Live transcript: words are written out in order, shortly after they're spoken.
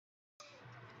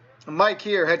Mike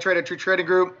here, head trader, True Trading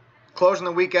Group. Closing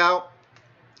the week out,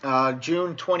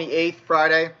 June 28th,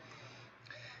 Friday.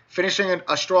 Finishing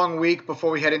a strong week before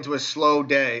we head into a slow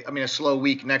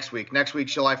week next week. Next week,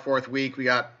 July 4th week, we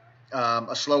got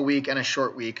a slow week and a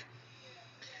short week.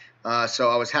 So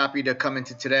I was happy to come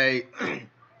into today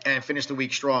and finish the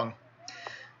week strong.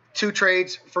 2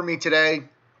 trades for me today.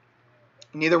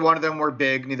 Neither one of them were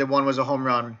big. Neither one was a home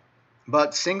run.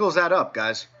 But singles add up,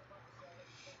 guys.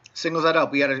 Singles add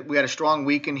up. We had a strong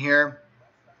week in here.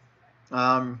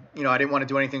 I didn't want to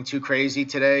do anything too crazy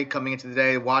today. Coming into the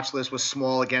day, the watch list was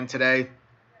small again today.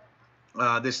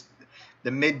 The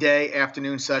midday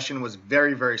afternoon session was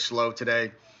very, very slow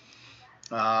today.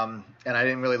 And I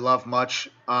didn't really love much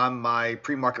on my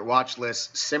pre-market watch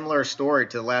list. Similar story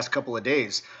to the last couple of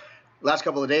days. Last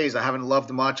couple of days, I haven't loved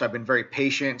much. I've been very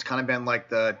patient. It's kind of been like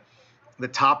the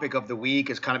topic of the week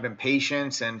has kind of been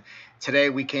patience. And today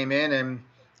we came in and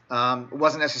it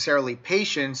wasn't necessarily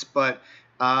patience, but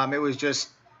it was just,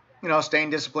 staying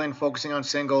disciplined, focusing on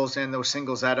singles, and those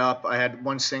singles add up. I had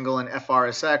one single in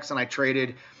FRSX, and I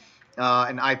traded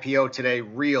an IPO today,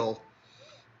 Real,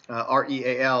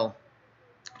 R-E-A-L.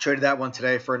 Traded that one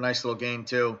today for a nice little gain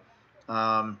too,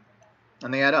 and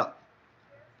they add up.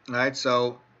 All right,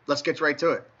 so let's get right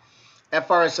to it.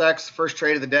 FRSX, first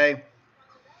trade of the day.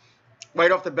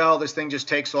 Right off the bell, this thing just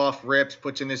takes off, rips,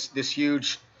 puts in this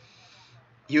huge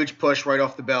push right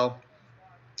off the bell.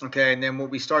 Okay, and then what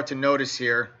we start to notice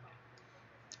here,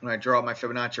 when I draw up my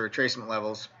Fibonacci retracement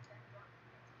levels,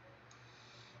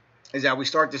 is that we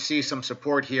start to see some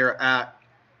support here at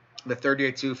the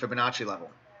 38.2 Fibonacci level.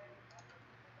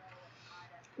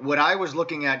 What I was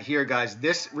looking at here, guys,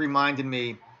 this reminded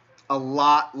me a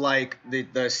lot like the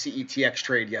CETX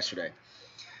trade yesterday.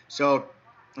 So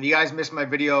if you guys missed my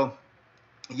video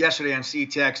yesterday on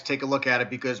CETX, take a look at it,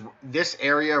 because this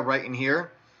area right in here,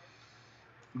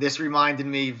 this reminded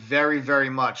me very, very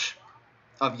much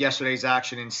of yesterday's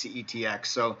action in CETX.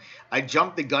 So I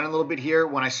jumped the gun a little bit here.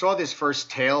 When I saw this first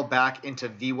tail back into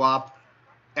VWAP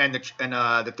and the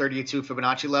 38.2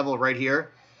 Fibonacci level right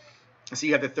here, so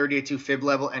you have the 38.2 Fib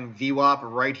level and VWAP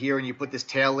right here, and you put this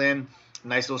tail in,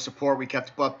 nice little support. We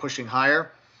kept pushing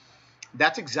higher.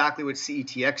 That's exactly what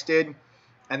CETX did.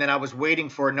 And then I was waiting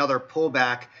for another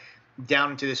pullback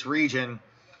down into this region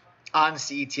on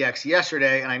CETX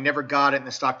yesterday, and I never got it, and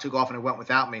the stock took off and it went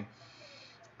without me.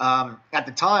 At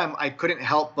the time, I couldn't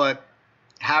help but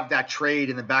have that trade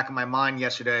in the back of my mind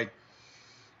yesterday.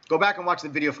 Go back and watch the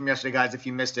video from yesterday, guys, if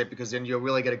you missed it, because then you'll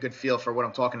really get a good feel for what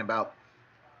I'm talking about.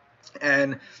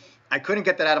 And I couldn't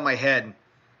get that out of my head,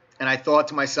 and I thought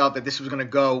to myself that this was going to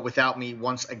go without me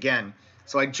once again.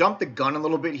 So I jumped the gun a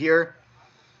little bit here,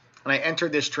 and I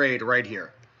entered this trade right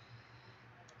here.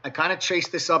 I kind of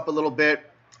chased this up a little bit.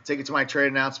 Take it to my trade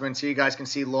announcement so you guys can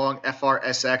see long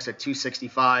FRSX at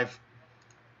 265.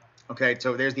 Okay,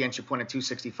 so there's the entry point at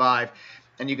 265.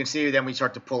 And you can see then we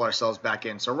start to pull ourselves back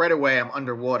in. So right away, I'm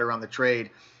underwater on the trade.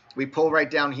 We pull right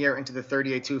down here into the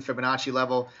 38.2 Fibonacci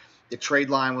level. The trade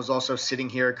line was also sitting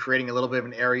here, creating a little bit of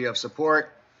an area of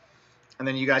support. And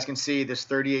then you guys can see this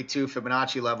 38.2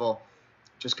 Fibonacci level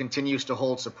just continues to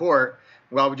hold support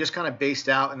while we just kind of based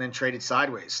out and then traded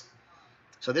sideways.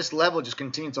 So this level just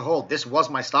continued to hold. This was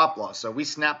my stop loss. So we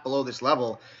snapped below this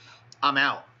level, I'm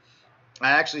out.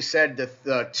 I actually said that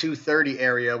the 230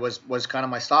 area was kind of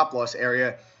my stop loss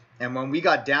area. And when we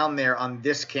got down there on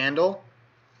this candle,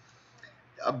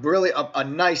 a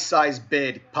nice size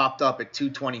bid popped up at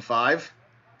 225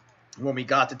 when we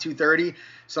got to 230.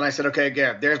 So then I said, okay,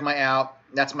 Garrett, there's my out.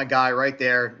 That's my guy right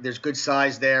there. There's good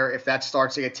size there. If that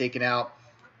starts to get taken out,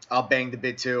 I'll bang the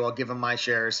bid too. I'll give him my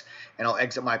shares and I'll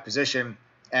exit my position.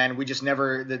 And we just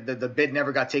never, the bid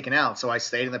never got taken out. So I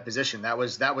stayed in the position. That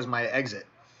was my exit.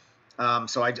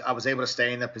 So I was able to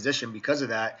stay in that position because of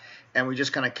that. And we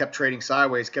just kind of kept trading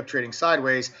sideways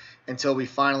until we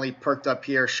finally perked up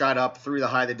here, shot up through the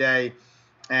high of the day.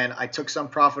 And I took some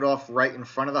profit off right in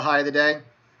front of the high of the day.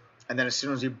 And then as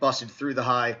soon as we busted through the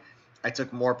high, I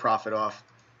took more profit off.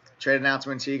 Trade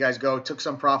announcements, here you guys go. Took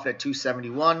some profit at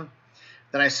 271.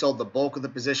 Then I sold the bulk of the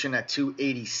position at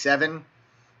 287.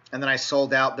 And then I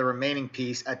sold out the remaining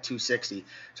piece at 260.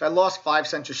 So I lost 5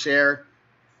 cents a share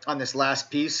on this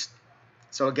last piece.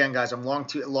 So again, guys, I'm long at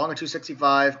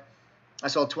 265. I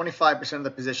sold 25% of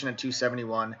the position at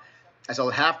 271. I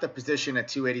sold half the position at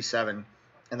 287,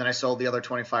 and then I sold the other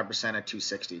 25% at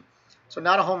 260. So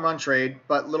not a home run trade,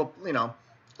 but a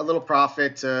little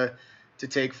profit to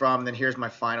take from. Then here's my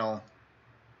final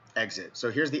exit.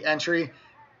 So here's the entry.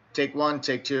 Take one,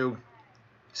 take two,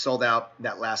 sold out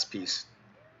that last piece.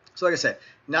 So like I said,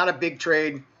 not a big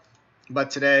trade.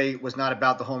 But today was not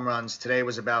about the home runs. Today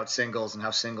was about singles and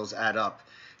how singles add up.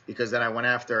 Because then I went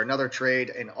after another trade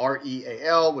in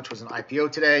REAL, which was an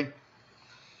IPO today.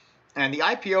 And the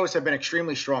IPOs have been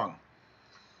extremely strong.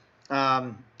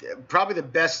 Probably the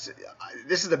best.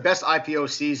 This is the best IPO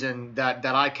season that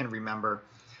I can remember.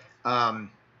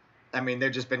 I mean,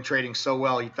 they've just been trading so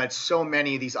well. You've had so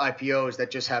many of these IPOs that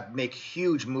just make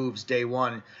huge moves day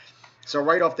one. So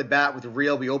right off the bat with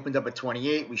Real, we opened up at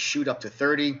 28. We shoot up to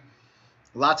 30.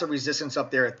 Lots of resistance up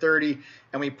there at 30.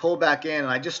 And we pull back in, and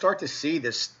I just start to see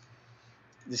this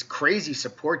crazy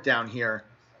support down here,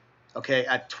 okay,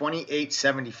 at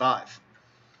 28.75.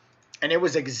 And it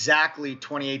was exactly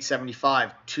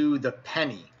 28.75 to the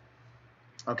penny.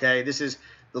 Okay, this is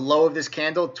the low of this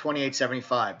candle,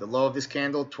 28.75. The low of this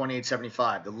candle,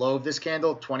 28.75. The low of this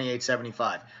candle,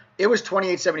 28.75. It was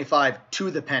 28.75 to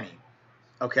the penny.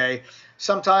 Okay,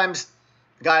 sometimes,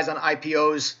 guys, on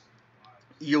IPOs,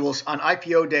 on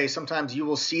IPO day, sometimes you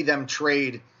will see them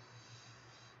trade.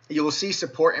 You will see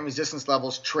support and resistance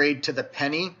levels trade to the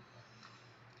penny.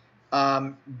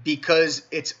 Because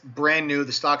it's brand new,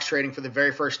 the stock's trading for the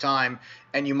very first time,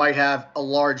 and you might have a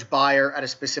large buyer at a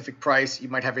specific price, you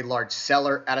might have a large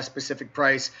seller at a specific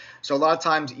price. So a lot of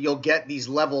times you'll get these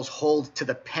levels hold to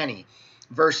the penny,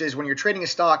 versus when you're trading a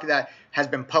stock that has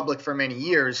been public for many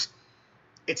years,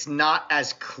 it's not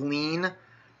as clean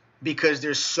because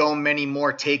there's so many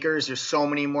more takers, there's so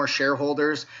many more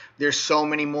shareholders, there's so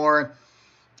many more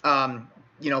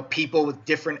people with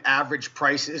different average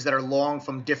prices that are long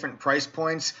from different price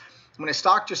points. When a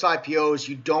stock just IPOs,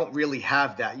 you don't really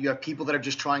have that. You have people that are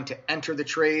just trying to enter the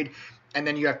trade, and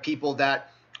then you have people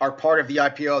that are part of the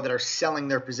IPO that are selling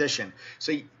their position.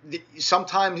 So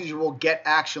sometimes you will get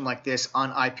action like this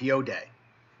on IPO day.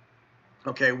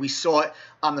 Okay, we saw it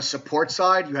on the support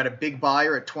side. You had a big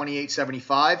buyer at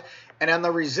 28.75, and on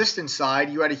the resistance side,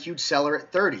 you had a huge seller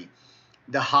at 30.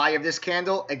 The high of this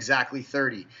candle, exactly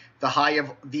 30. The high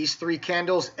of these three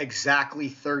candles, exactly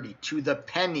 30 to the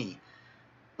penny.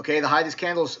 Okay, the high of this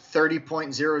candle is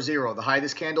 30.00. The high of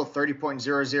this candle,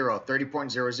 30.00,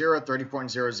 30.00,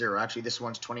 30.00. Actually, this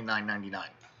one's 29.99.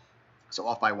 So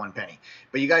off by 1 penny.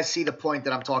 But you guys see the point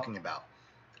that I'm talking about.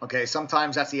 Okay,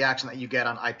 sometimes that's the action that you get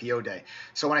on IPO day.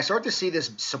 So when I start to see this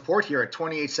support here at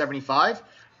 28.75,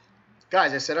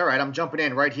 guys, I said, all right, I'm jumping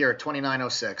in right here at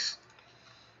 29.06.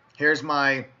 Here's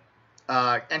my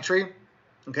entry,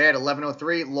 okay, at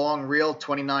 11.03, long real,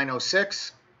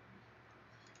 29.06.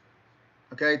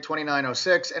 Okay,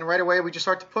 29.06, and right away we just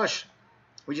start to push.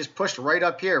 We just pushed right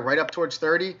up here, right up towards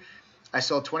 30. I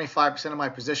sold 25% of my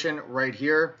position right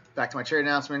here, back to my trade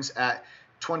announcements, at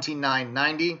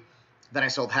 29.90. Then I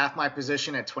sold half my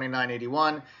position at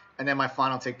 29.81, and then my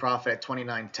final take profit at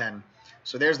 29.10.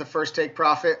 So there's the first take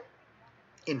profit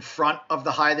in front of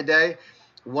the high of the day.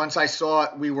 Once I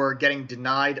saw we were getting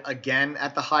denied again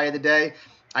at the high of the day,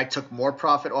 I took more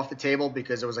profit off the table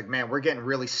because it was like, man, we're getting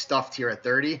really stuffed here at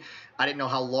 30. I didn't know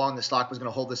how long the stock was going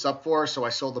to hold this up for, so I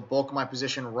sold the bulk of my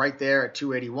position right there at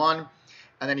 281,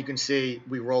 and then you can see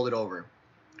we rolled it over.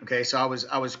 Okay, so I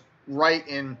was right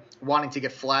in wanting to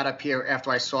get flat up here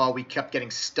after I saw we kept getting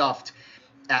stuffed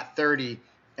at 30,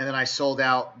 and then I sold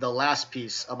out the last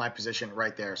piece of my position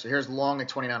right there. So here's long at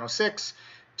 29.06,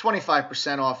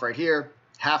 25% off right here,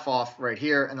 half off right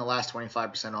here, and the last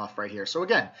 25% off right here. So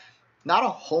again, not a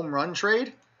home run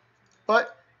trade,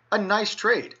 but a nice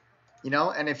trade,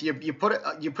 and if you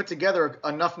put together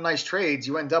enough nice trades,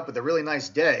 you end up with a really nice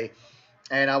day.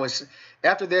 And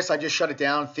after this, I just shut it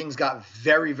down. Things got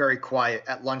very, very quiet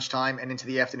at lunchtime and into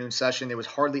the afternoon session. There was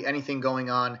hardly anything going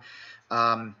on.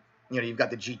 You've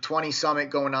got the G20 summit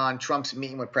going on. Trump's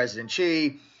meeting with President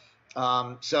Xi.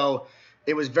 So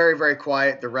it was very, very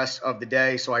quiet the rest of the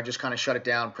day. So I just kind of shut it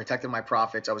down, protected my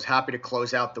profits. I was happy to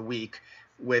close out the week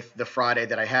with the Friday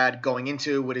that I had going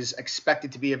into what is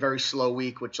expected to be a very slow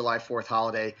week with July 4th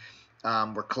holiday.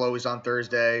 We're closed on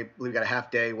Thursday. I believe we got a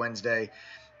half day Wednesday.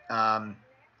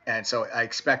 And so I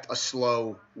expect a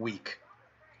slow week.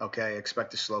 Okay,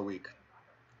 expect a slow week.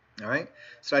 All right.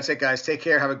 So that's it, guys. Take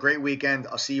care. Have a great weekend.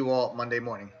 I'll see you all Monday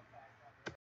morning.